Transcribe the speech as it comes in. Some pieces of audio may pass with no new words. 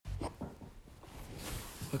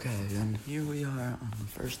Okay, and here we are on the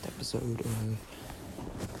first episode of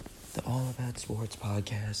the All About Sports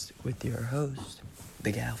podcast with your host,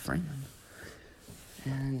 Big Al Freeman.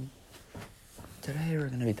 And today we're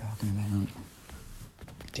going to be talking about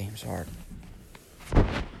James Harden.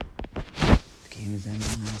 The game was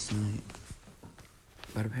ended last night,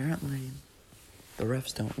 but apparently the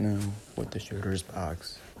refs don't know what the shooter's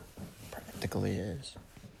box practically is.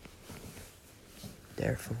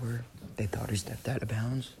 Therefore, they thought he stepped out of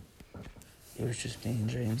bounds. He was just being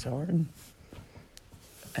James Harden.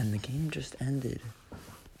 And the game just ended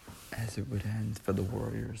as it would end for the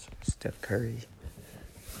Warriors. Steph Curry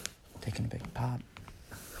taking a big pop.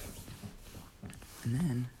 And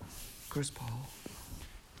then Chris Paul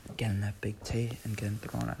getting that big T and getting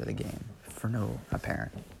thrown out of the game for no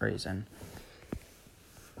apparent reason.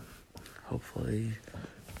 Hopefully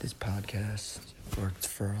this podcast worked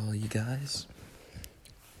for all you guys.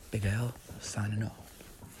 Big Al, signing off.